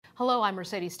Hello, I'm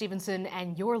Mercedes Stevenson,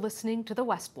 and you're listening to the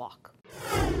West Block.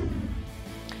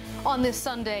 On this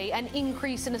Sunday, an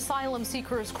increase in asylum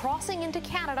seekers crossing into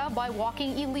Canada by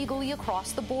walking illegally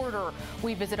across the border.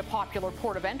 We visit a popular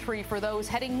port of entry for those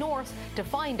heading north to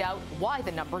find out why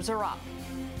the numbers are up.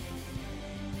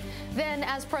 Then,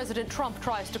 as President Trump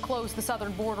tries to close the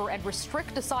southern border and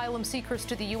restrict asylum seekers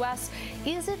to the U.S.,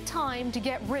 is it time to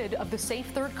get rid of the Safe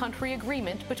Third Country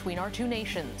Agreement between our two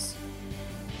nations?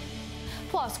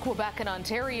 Plus, Quebec and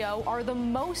Ontario are the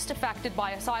most affected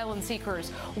by asylum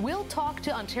seekers. We'll talk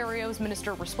to Ontario's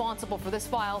minister responsible for this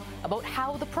file about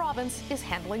how the province is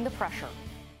handling the pressure.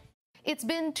 It's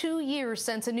been 2 years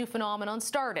since a new phenomenon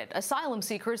started, asylum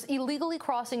seekers illegally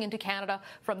crossing into Canada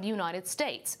from the United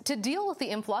States. To deal with the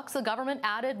influx, the government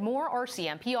added more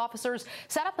RCMP officers,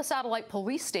 set up a satellite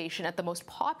police station at the most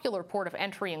popular port of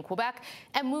entry in Quebec,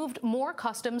 and moved more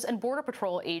Customs and Border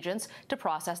Patrol agents to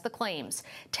process the claims.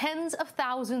 Tens of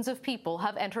thousands of people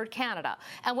have entered Canada.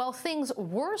 And while things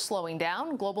were slowing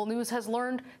down, Global News has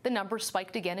learned the numbers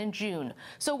spiked again in June.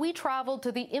 So we traveled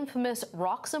to the infamous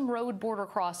Roxham Road border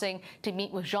crossing to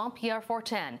meet with Jean-Pierre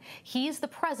Fortin. He's the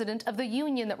president of the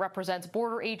union that represents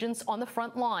border agents on the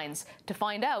front lines to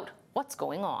find out what's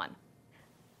going on.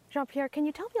 Jean-Pierre, can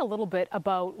you tell me a little bit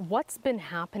about what's been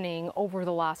happening over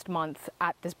the last month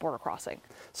at this border crossing?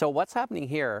 So what's happening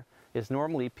here is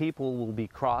normally people will be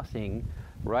crossing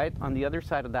right on the other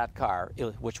side of that car,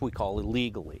 which we call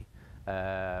illegally.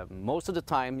 Most of the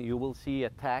time you will see a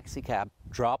taxi cab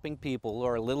dropping people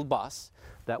or a little bus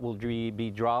that will be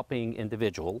dropping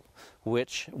individual,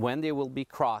 which when they will be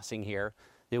crossing here,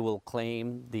 they will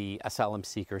claim the asylum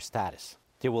seeker status.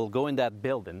 They will go in that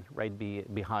building right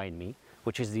behind me,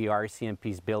 which is the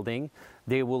RCMP's building.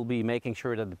 They will be making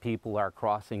sure that the people are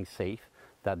crossing safe,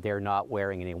 that they're not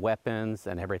wearing any weapons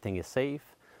and everything is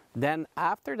safe. Then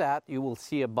after that, you will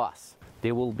see a bus.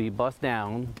 They will be bused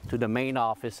down to the main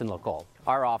office in Laval.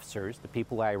 Our officers, the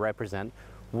people I represent,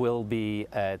 will be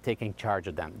taking charge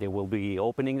of them. They will be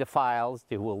opening the files,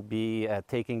 they will be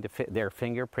taking their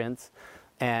fingerprints,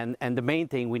 and the main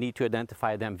thing, we need to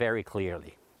identify them very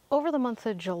clearly. Over the month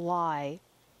of July,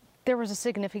 there was a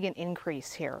significant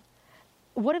increase here.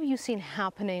 What have you seen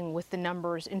happening with the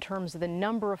numbers in terms of the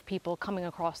number of people coming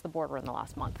across the border in the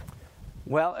last month?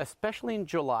 Well, especially in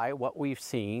July, what we've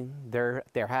seen, there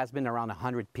has been around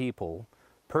 100 people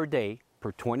per day,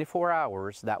 per 24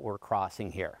 hours that were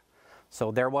crossing here. So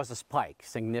there was a spike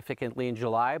significantly in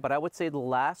July, but I would say the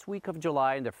last week of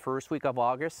July and the first week of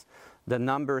August, the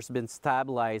number's been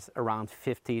stabilized around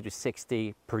 50 to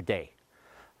 60 per day.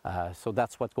 So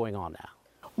that's what's going on now.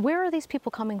 Where are these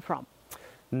people coming from?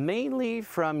 Mainly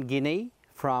from Guinea,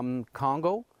 from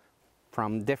Congo,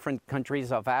 from different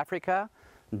countries of Africa.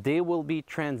 They will be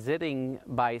transiting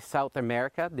by South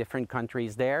America, different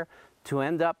countries there, to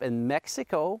end up in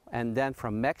Mexico, and then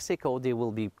from Mexico they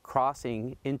will be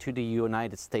crossing into the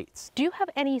United States. Do you have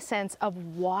any sense of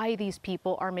why these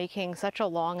people are making such a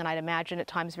long and I'd imagine at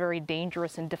times very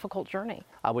dangerous and difficult journey?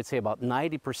 I would say about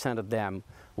 90% of them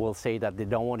will say that they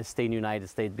don't want to stay in the United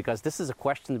States, because this is a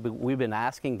question that we've been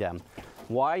asking them.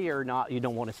 Why you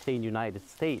don't want to stay in the United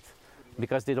States?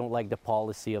 Because they don't like the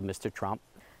policy of Mr. Trump.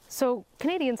 So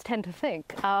Canadians tend to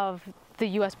think of the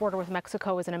U.S. border with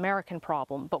Mexico as an American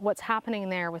problem, but what's happening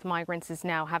there with migrants is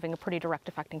now having a pretty direct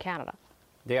effect in Canada.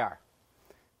 They are.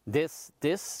 This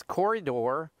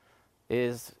corridor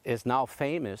is now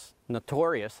famous,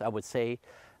 notorious, I would say,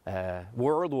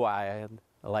 worldwide,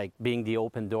 like being the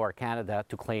open door Canada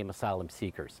to claim asylum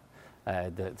seekers,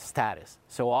 the status.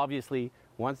 So obviously,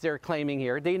 once they're claiming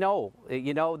here, they know,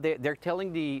 they're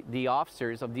telling the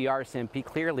officers of the RCMP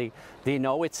clearly, they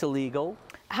know it's illegal.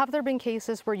 Have there been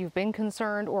cases where you've been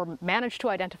concerned or managed to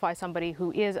identify somebody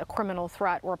who is a criminal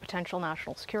threat or a potential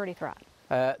national security threat?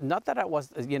 Not that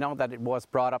that it was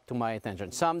brought up to my attention.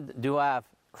 Some do have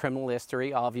criminal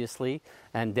history, obviously,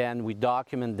 and then we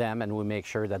document them and we make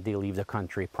sure that they leave the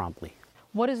country promptly.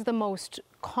 What is the most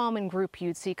common group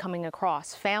you'd see coming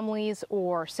across? Families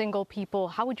or single people?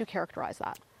 How would you characterize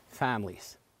that?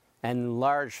 Families, and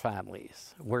large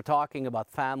families. We're talking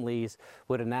about families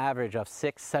with an average of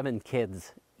 6, 7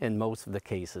 kids in most of the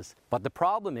cases. But the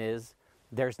problem is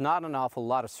there's not an awful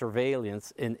lot of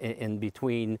surveillance in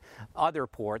between other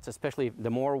ports, especially the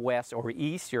more west or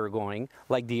east you're going.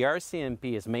 Like the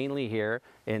RCMP is mainly here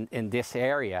in this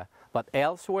area, but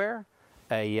elsewhere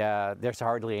there's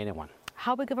hardly anyone.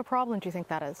 How big of a problem do you think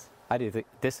that is? I do think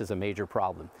this is a major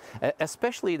problem,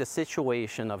 especially the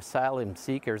situation of asylum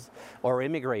seekers or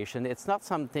immigration. It's not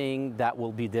something that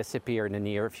will be disappear in the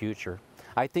near future.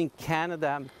 I think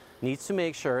Canada needs to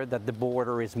make sure that the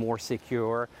border is more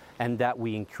secure and that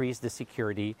we increase the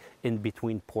security in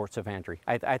between ports of entry.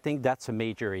 I think that's a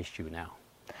major issue now.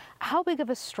 How big of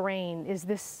a strain is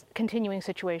this continuing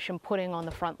situation putting on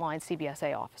the frontline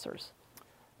CBSA officers?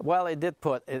 Well, it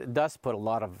does put a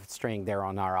lot of strain there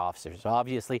on our officers,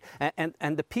 obviously.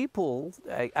 And the people,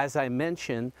 as I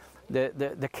mentioned,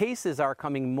 the cases are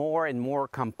coming more and more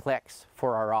complex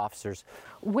for our officers.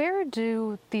 Where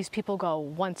do these people go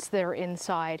once they're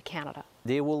inside Canada?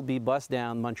 They will be bussed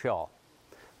down Montreal.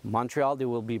 Montreal, they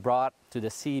will be brought to the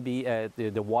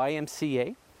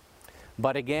YMCA.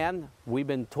 But again, we've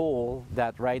been told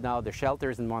that right now the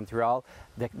shelters in Montreal,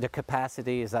 the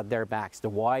capacity is at their max. The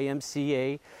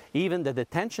YMCA, even the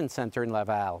detention center in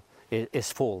Laval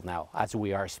is full now as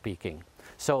we are speaking.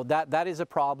 So that is a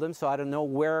problem. So I don't know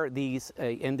where these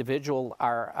individuals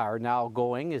are now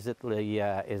going. Is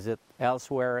it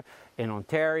elsewhere in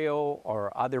Ontario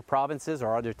or other provinces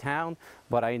or other towns?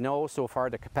 But I know so far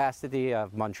the capacity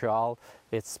of Montreal,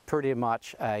 it's pretty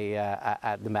much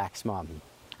at the maximum.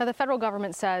 Now, the federal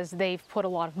government says they've put a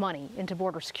lot of money into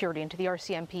border security, into the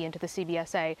RCMP, into the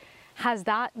CBSA. Has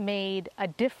that made a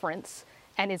difference,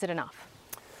 and is it enough?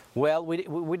 Well,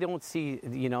 we don't see,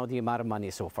 the amount of money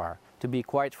so far. To be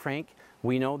quite frank,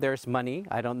 we know there's money.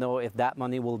 I don't know if that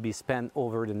money will be spent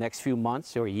over the next few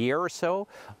months or a year or so,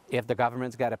 if the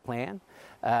government's got a plan.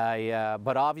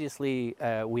 But obviously,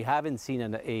 we haven't seen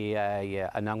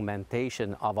an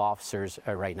augmentation of officers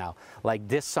right now. Like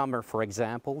this summer, for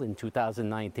example, in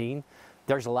 2019,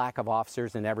 there's a lack of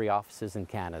officers in every office in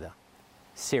Canada.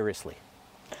 Seriously.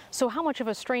 So how much of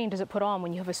a strain does it put on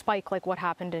when you have a spike like what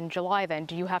happened in July then?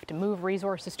 Do you have to move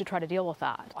resources to try to deal with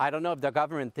that? I don't know if the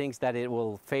government thinks that it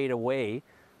will fade away,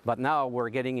 but now we're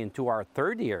getting into our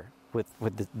third year with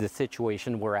the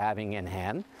situation we're having in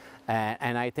hand.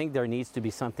 And I think there needs to be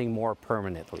something more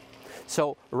permanently.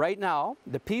 So right now,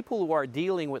 the people who are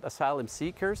dealing with asylum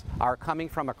seekers are coming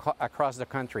from across the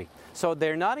country. So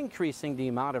they're not increasing the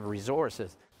amount of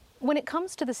resources. When it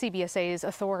comes to the CBSA's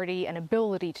authority and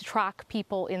ability to track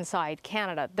people inside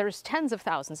Canada, there's tens of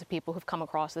thousands of people who've come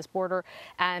across this border,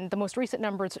 and the most recent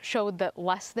numbers showed that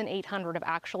less than 800 have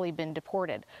actually been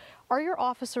deported. Are your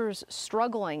officers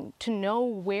struggling to know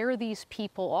where these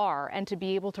people are and to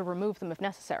be able to remove them if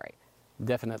necessary?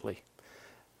 Definitely.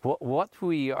 What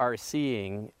we are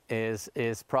seeing is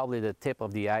probably the tip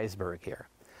of the iceberg here.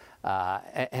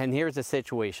 And here's the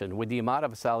situation. With the amount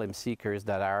of asylum seekers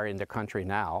that are in the country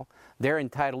now, they're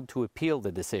entitled to appeal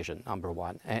the decision, number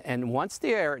one. And once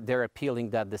they're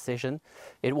appealing that decision,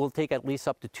 it will take at least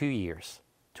up to 2 years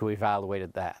to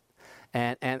evaluate that.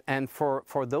 And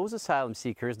for those asylum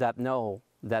seekers that know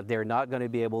that they're not going to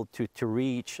be able to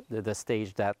reach the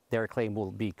stage that their claim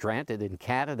will be granted in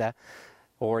Canada,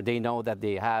 or they know that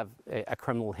they have a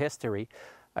criminal history,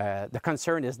 the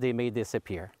concern is they may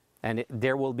disappear. And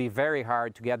there will be very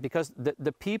hard to get, because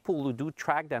the people who do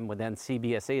track them within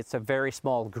CBSA, it's a very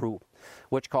small group,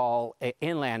 which call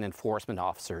inland enforcement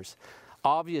officers.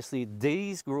 Obviously,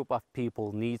 these group of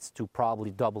people needs to probably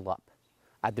double up,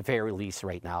 at the very least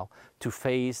right now, to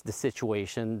face the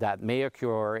situation that may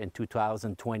occur in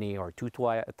 2020 or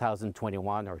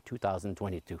 2021 or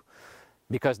 2022.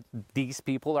 Because these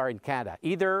people are in Canada.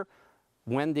 Either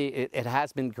when it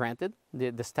has been granted,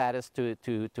 the status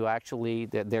to actually,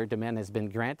 their demand has been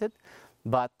granted,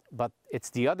 but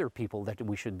it's the other people that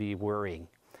we should be worrying.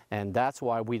 And that's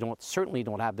why we certainly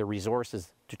don't have the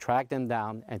resources to track them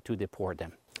down and to deport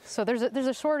them. So there's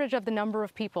a shortage of the number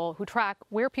of people who track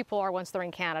where people are once they're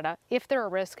in Canada, if they're a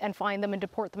risk, and find them and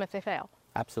deport them if they fail.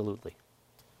 Absolutely.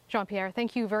 Jean-Pierre,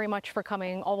 thank you very much for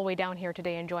coming all the way down here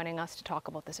today and joining us to talk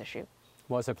about this issue. It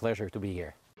was a pleasure to be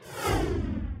here.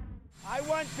 I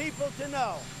want people to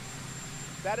know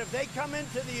that if they come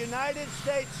into the United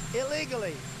States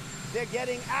illegally, they're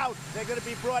getting out. They're going to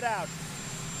be brought out.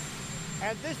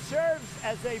 And this serves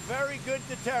as a very good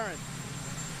deterrent.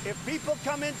 If people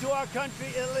come into our country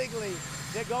illegally,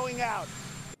 they're going out.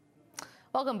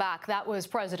 Welcome back. That was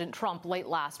President Trump late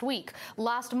last week.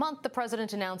 Last month, the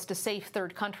president announced a safe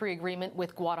third country agreement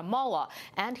with Guatemala,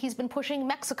 and he's been pushing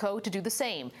Mexico to do the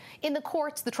same. In the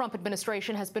courts, the Trump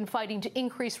administration has been fighting to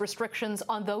increase restrictions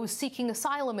on those seeking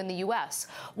asylum in the U.S.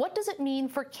 What does it mean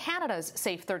for Canada's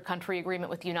safe third country agreement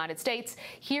with the United States?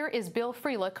 Here is Bill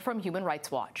Freelick from Human Rights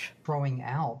Watch. Throwing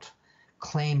out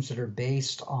claims that are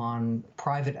based on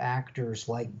private actors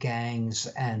like gangs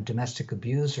and domestic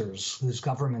abusers whose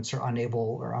governments are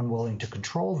unable or unwilling to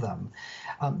control them.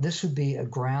 This would be a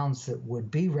grounds that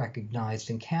would be recognized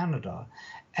in Canada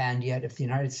And yet, if the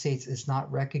United States is not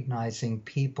recognizing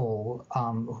people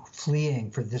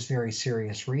fleeing for this very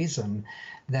serious reason,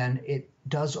 then it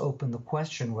does open the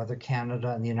question whether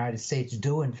Canada and the United States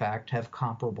do, in fact, have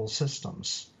comparable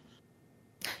systems.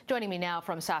 Joining me now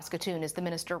from Saskatoon is the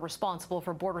minister responsible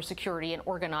for border security and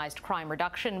organized crime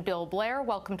reduction, Bill Blair.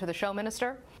 Welcome to the show,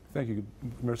 Minister. Thank you,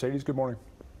 Mercedes. Good morning.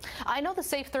 I know the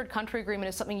Safe Third Country Agreement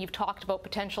is something you've talked about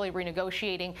potentially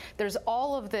renegotiating. There's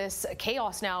all of this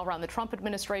chaos now around the Trump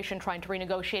administration trying to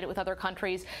renegotiate it with other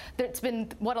countries. It's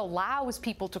been what allows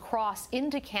people to cross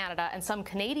into Canada, and some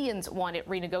Canadians want it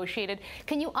renegotiated.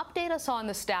 Can you update us on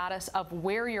the status of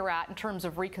where you're at in terms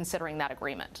of reconsidering that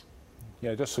agreement?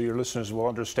 Yeah, just so your listeners will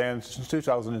understand, since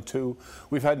 2002,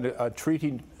 we've had a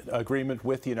treaty agreement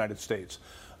with the United States.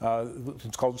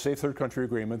 It's called the Safe Third Country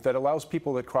Agreement that allows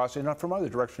people that cross in from either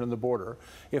direction on the border,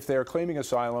 if they are claiming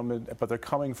asylum, but they're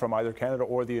coming from either Canada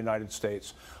or the United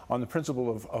States, on the principle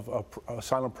of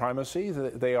asylum primacy,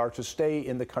 they are to stay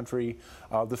in the country,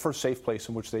 the first safe place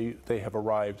in which they have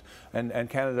arrived. And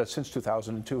Canada, since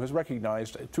 2002, has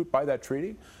recognized by that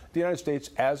treaty the United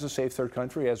States as a safe third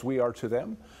country, as we are to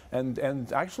them.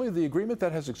 And actually, the agreement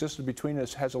that has existed between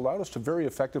us has allowed us to very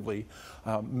effectively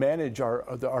manage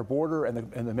our border and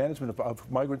the management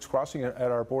of migrants crossing at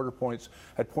our border points,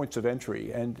 at points of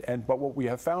entry. But what we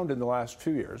have found in the last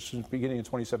few years, since beginning in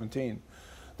 2017,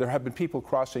 there have been people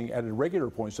crossing at irregular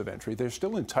points of entry. They're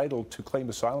still entitled to claim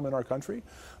asylum in our country,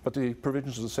 but the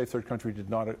provisions of the Safe Third Country did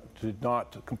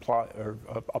not comply or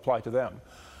apply to them.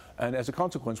 And as a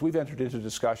consequence, we've entered into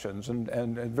discussions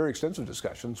and very extensive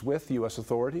discussions with the U.S.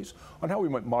 authorities on how we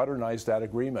might modernize that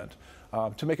agreement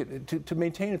to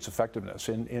maintain its effectiveness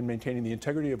in maintaining the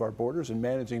integrity of our borders and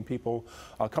managing people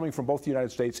coming from both the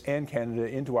United States and Canada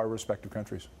into our respective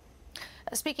countries.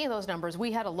 Speaking of those numbers,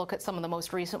 we had a look at some of the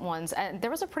most recent ones, and there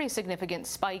was a pretty significant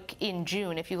spike in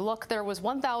June. If you look, there was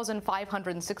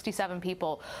 1,567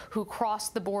 people who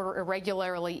crossed the border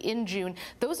irregularly in June.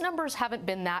 Those numbers haven't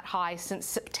been that high since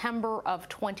September of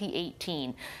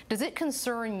 2018. Does it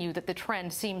concern you that the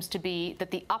trend seems to be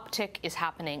that the uptick is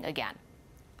happening again?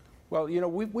 Well, you know,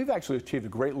 we've actually achieved a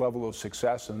great level of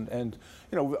success, and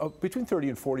you know, between 30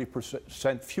 and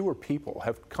 40% fewer people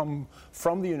have come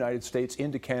from the United States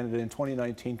into Canada in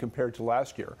 2019 compared to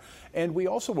last year. And we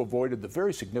also avoided the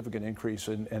very significant increase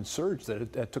and surge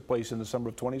that took place in the summer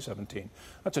of 2017.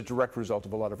 That's a direct result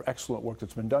of a lot of excellent work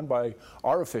that's been done by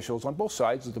our officials on both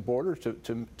sides of the border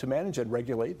to manage and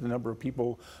regulate the number of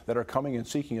people that are coming and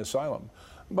seeking asylum.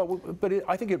 But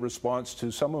I think it responds to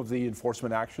some of the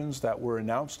enforcement actions that were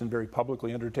announced and very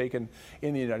publicly undertaken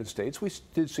in the United States. We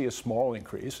did see a small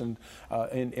increase in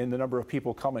the number of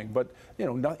people coming, but you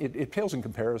know, it pales in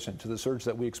comparison to the surge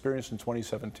that we experienced in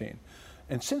 2017.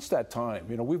 And since that time,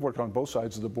 you know, we've worked on both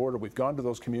sides of the border. We've gone to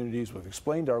those communities. We've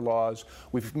explained our laws.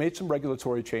 We've made some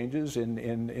regulatory changes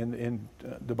in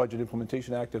the Budget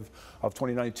Implementation Act of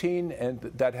 2019, and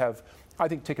that have, I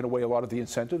think, taken away a lot of the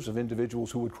incentives of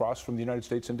individuals who would cross from the United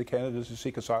States into Canada to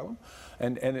seek asylum,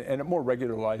 and it more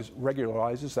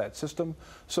regularizes that system.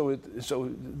 So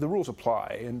the rules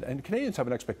apply, and Canadians have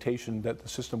an expectation that the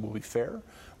system will be fair.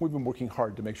 We've been working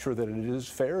hard to make sure that it is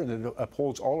fair and that it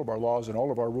upholds all of our laws and all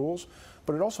of our rules,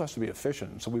 but it also has to be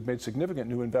efficient. So we've made significant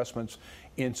new investments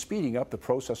in speeding up the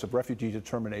process of refugee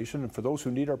determination, and for those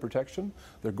who need our protection,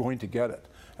 they're going to get it.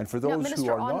 And for those who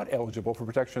are not eligible for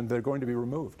protection, they're going to be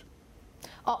removed.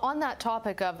 On that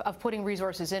topic of putting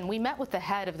resources in, we met with the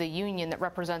head of the union that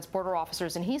represents border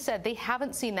officers, and he said they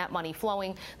haven't seen that money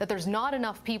flowing, that there's not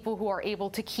enough people who are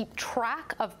able to keep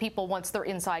track of people once they're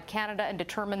inside Canada and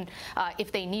determine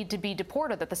if they need to be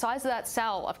deported, that the size of that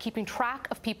cell of keeping track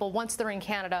of people once they're in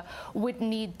Canada would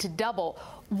need to double.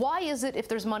 Why is it, if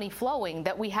there's money flowing,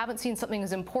 that we haven't seen something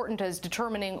as important as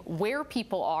determining where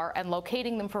people are and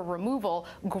locating them for removal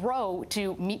grow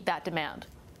to meet that demand?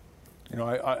 You know,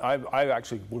 I've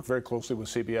actually worked very closely with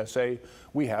CBSA.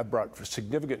 We have brought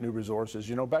significant new resources.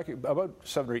 You know, back about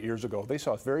 7 or 8 years ago, they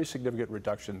saw very significant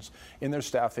reductions in their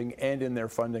staffing and in their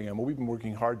funding, and we've been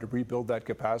working hard to rebuild that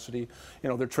capacity. You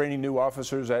know, they're training new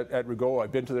officers at Rigaud.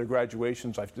 I've been to their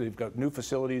graduations. They've got new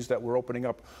facilities that we're opening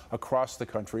up across the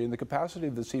country, and the capacity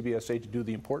of the CBSA to do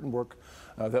the important work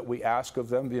that we ask of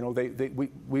them. You know,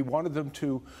 we wanted them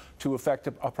to effect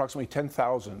approximately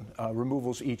 10,000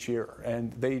 removals each year,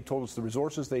 and they told us the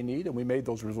resources they need, and we made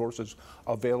those resources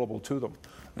available to them.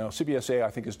 Now, CBSA,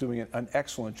 I think, is doing an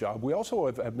excellent job. We also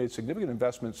have made significant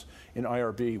investments in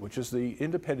IRB, which is the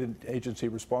independent agency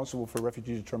responsible for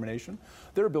refugee determination.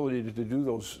 Their ability to do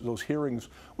those hearings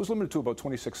was limited to about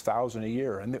 26,000 a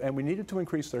year, and we needed to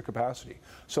increase their capacity.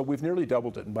 So we've nearly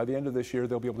doubled it, and by the end of this year,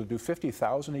 they'll be able to do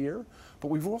 50,000 a year. but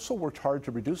we've also worked hard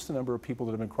to reduce the number of people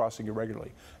that have been crossing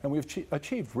irregularly, and we've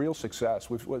achieved real success.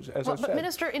 As I said, but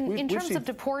Minister, in terms of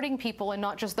deporting people and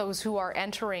not just those who are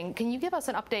entering, can you give us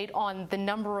an update on the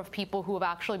number of people who have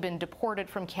actually been deported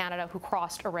from Canada who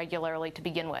crossed irregularly to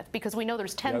begin with? Because we know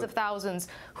there's tens of thousands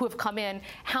who have come in.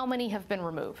 How many have been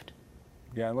removed?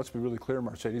 Yeah, and let's be really clear,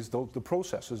 Mercedes, the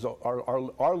processes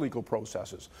are legal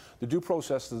processes. The due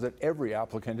processes that every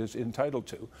applicant is entitled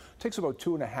to takes about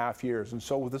 2.5 years. And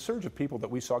so with the surge of people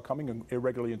that we saw coming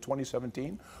irregularly in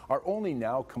 2017 are only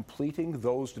now completing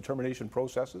those determination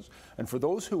processes. And for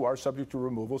those who are subject to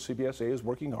removal, CBSA is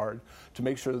working hard to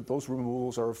make sure that those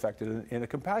removals are effected in a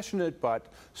compassionate but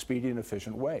speedy and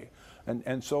efficient way.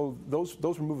 And so those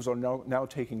removals are now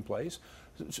taking place.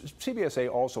 CBSA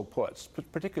also puts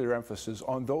particular emphasis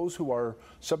on those who are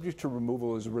subject to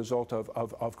removal as a result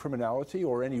of criminality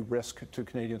or any risk to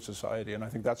Canadian society, and I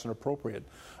think that's an appropriate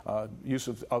use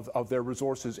of their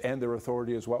resources and their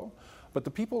authority as well. But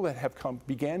the people that have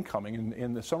began coming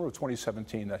in the summer of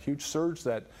 2017, that huge surge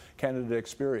that Canada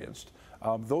experienced,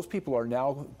 those people are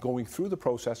now going through the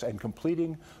process and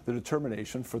completing the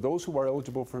determination. For those who are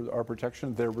eligible for our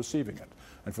protection, they're receiving it.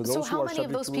 And for those who are subject to removal, so how many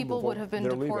of those people would have been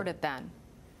deported then?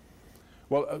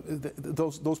 Well,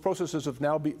 those processes have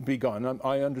now begun.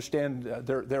 I understand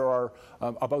there are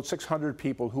about 600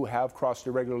 people who have crossed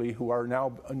irregularly who are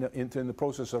now in the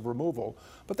process of removal,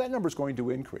 but that number is going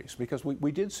to increase because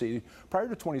we did see prior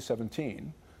to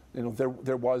 2017,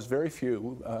 there was very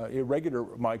few irregular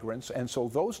migrants, and so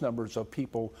those numbers of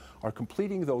people are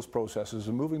completing those processes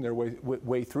and moving their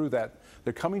way through that.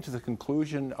 They're coming to the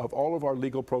conclusion of all of our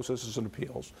legal processes and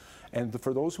appeals. And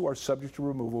for those who are subject to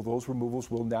removal, those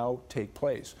removals will now take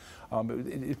place.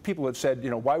 People have said,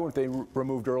 why weren't they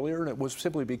removed earlier? And it was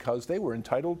simply because they were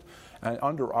entitled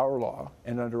under our law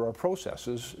and under our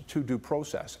processes to due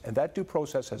process. And that due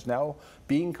process has now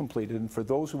been completed. And for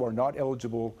those who are not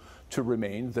eligible to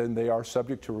remain, then they are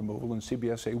subject to removal, and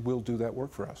CBSA will do that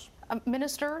work for us.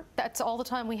 Minister, that's all the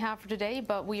time we have for today,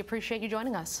 but we appreciate you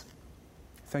joining us.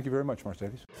 Thank you very much,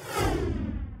 Mercedes.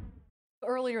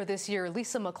 Earlier this year,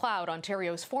 Lisa MacLeod,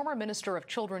 Ontario's former Minister of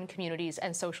Children, Communities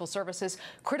and Social Services,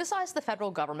 criticized the federal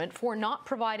government for not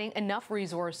providing enough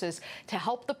resources to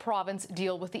help the province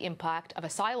deal with the impact of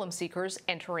asylum seekers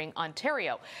entering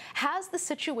Ontario. Has the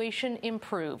situation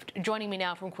improved? Joining me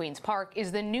now from Queen's Park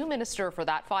is the new minister for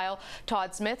that file,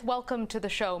 Todd Smith. Welcome to the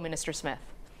show, Minister Smith.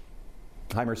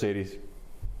 Hi, Mercedes.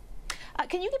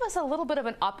 Can you give us a little bit of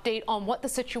an update on what the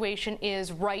situation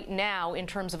is right now in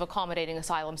terms of accommodating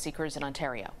asylum seekers in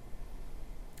Ontario?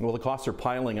 Well, the costs are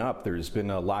piling up. There's been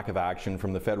a lack of action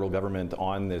from the federal government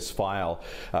on this file.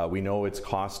 We know it's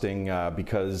costing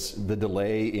because the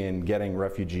delay in getting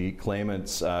refugee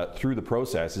claimants through the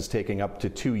process is taking up to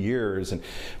 2 years. And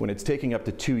when it's taking up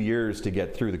to 2 years to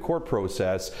get through the court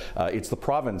process, it's the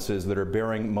provinces that are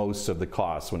bearing most of the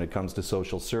costs when it comes to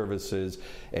social services,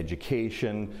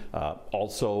 education,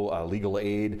 also legal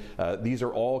aid. These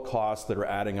are all costs that are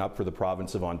adding up for the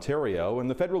province of Ontario. And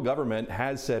the federal government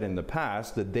has said in the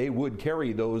past that they would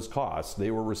carry those costs. They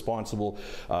were responsible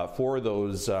for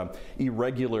those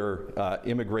irregular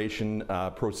immigration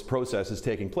processes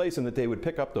taking place, and that they would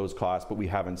pick up those costs, but we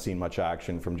haven't seen much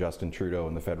action from Justin Trudeau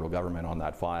and the federal government on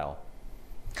that file.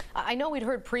 I know we'd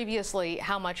heard previously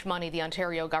how much money the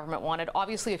Ontario government wanted.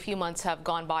 Obviously, a few months have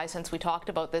gone by since we talked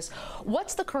about this.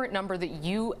 What's the current number that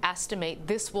you estimate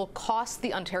this will cost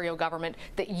the Ontario government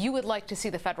that you would like to see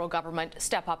the federal government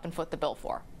step up and foot the bill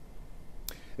for?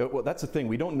 Well, that's the thing.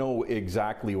 We don't know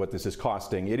exactly what this is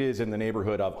costing. It is in the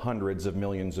neighborhood of hundreds of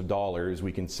millions of dollars.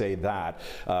 We can say that.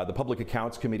 The Public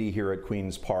Accounts Committee here at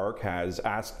Queen's Park has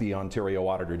asked the Ontario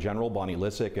Auditor General, Bonnie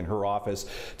Lysyk, and her office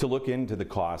to look into the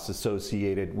costs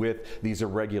associated with these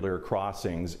irregular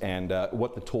crossings and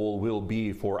what the toll will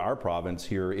be for our province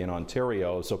here in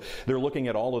Ontario. So they're looking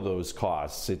at all of those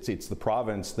costs. It's the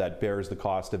province that bears the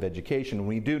cost of education.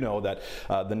 We do know that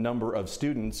the number of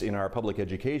students in our public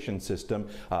education system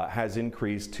has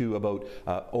increased to about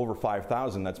over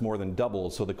 5,000. That's more than double.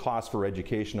 So the cost for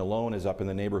education alone is up in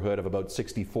the neighborhood of about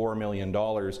 $64 million,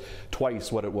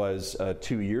 twice what it was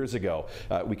 2 years ago.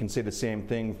 We can say the same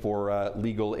thing for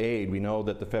legal aid. We know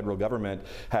that the federal government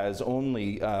has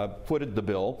only footed the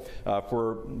bill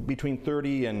for between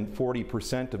 30 and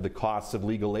 40% of the costs of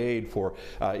legal aid for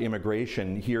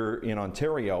immigration here in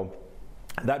Ontario.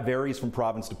 That varies from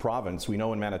province to province. We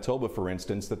know in Manitoba, for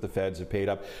instance, that the feds have paid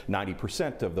up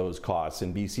 90% of those costs,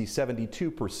 in BC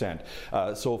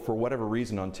 72%. So for whatever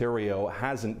reason, Ontario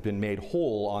hasn't been made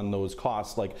whole on those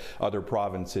costs like other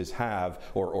provinces have,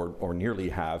 or nearly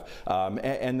have.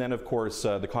 And then, of course,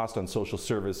 the cost on social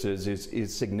services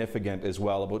is significant as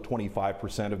well. About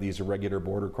 25% of these irregular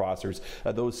border crossers,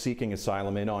 those seeking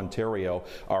asylum in Ontario,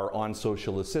 are on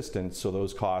social assistance, so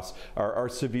those costs are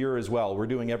severe as well. We're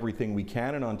doing everything we can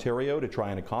in Ontario to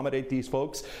try and accommodate these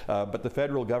folks, but the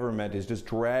federal government is just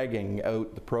dragging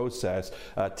out the process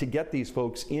to get these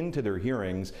folks into their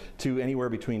hearings to anywhere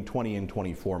between 20 and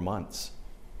 24 months.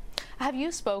 Have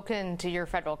you spoken to your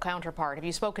federal counterpart? Have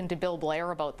you spoken to Bill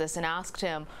Blair about this and asked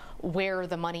him where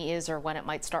the money is or when it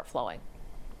might start flowing?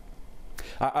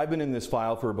 I've been in this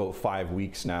file for about 5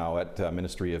 weeks now at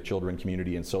Ministry of Children,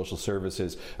 Community and Social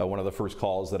Services. One of the first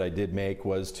calls that I did make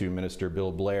was to Minister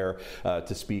Bill Blair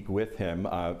to speak with him.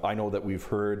 I know that we've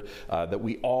heard that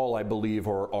we all, I believe,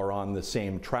 are on the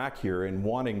same track here in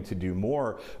wanting to do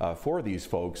more for these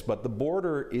folks, but the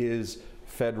border is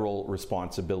federal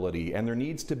responsibility, and there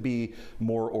needs to be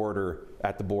more order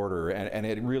at the border, and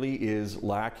it really is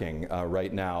lacking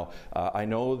right now. I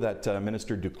know that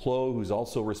Minister Duclos, who's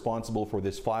also responsible for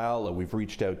this file, we've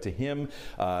reached out to him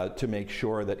to make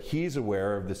sure that he's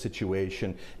aware of the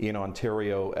situation in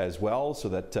Ontario as well, so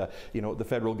that you know, the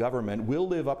federal government will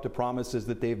live up to promises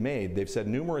that they've made. They've said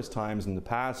numerous times in the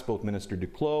past, both Minister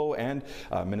Duclos and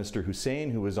Minister Hussein,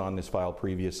 who was on this file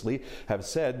previously, have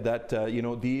said that you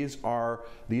know, these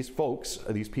folks,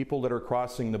 these people that are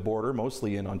crossing the border,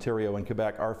 mostly in Ontario and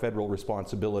Quebec, are federal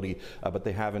responsibility, but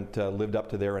they haven't lived up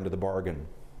to their end of the bargain.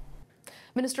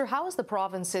 Minister, how is the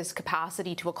province's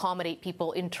capacity to accommodate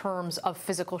people in terms of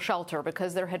physical shelter?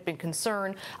 Because there had been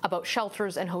concern about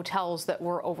shelters and hotels that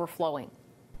were overflowing.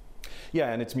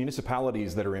 Yeah, and it's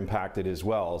municipalities that are impacted as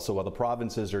well. So while the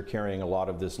provinces are carrying a lot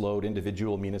of this load,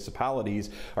 individual municipalities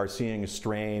are seeing a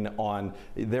strain on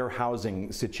their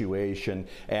housing situation.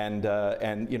 And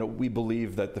you know, we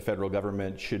believe that the federal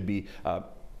government should be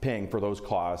paying for those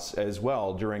costs as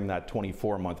well during that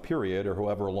 24-month period, or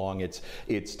however long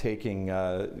it's taking.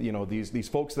 You know, these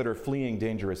folks that are fleeing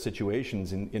dangerous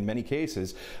situations, in many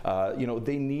cases, you know,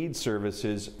 they need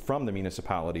services from the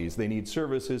municipalities. They need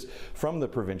services from the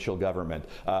provincial government,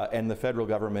 and the federal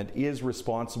government is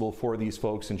responsible for these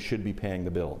folks and should be paying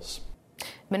the bills.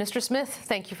 Minister Smith,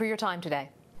 thank you for your time today.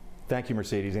 Thank you,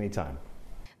 Mercedes. Anytime.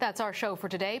 That's our show for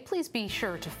today. Please be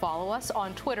sure to follow us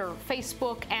on Twitter,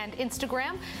 Facebook, and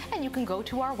Instagram. And you can go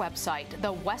to our website,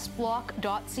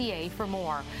 thewestblock.ca, for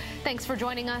more. Thanks for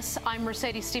joining us. I'm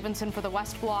Mercedes Stevenson for the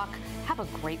West Block. Have a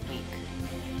great week.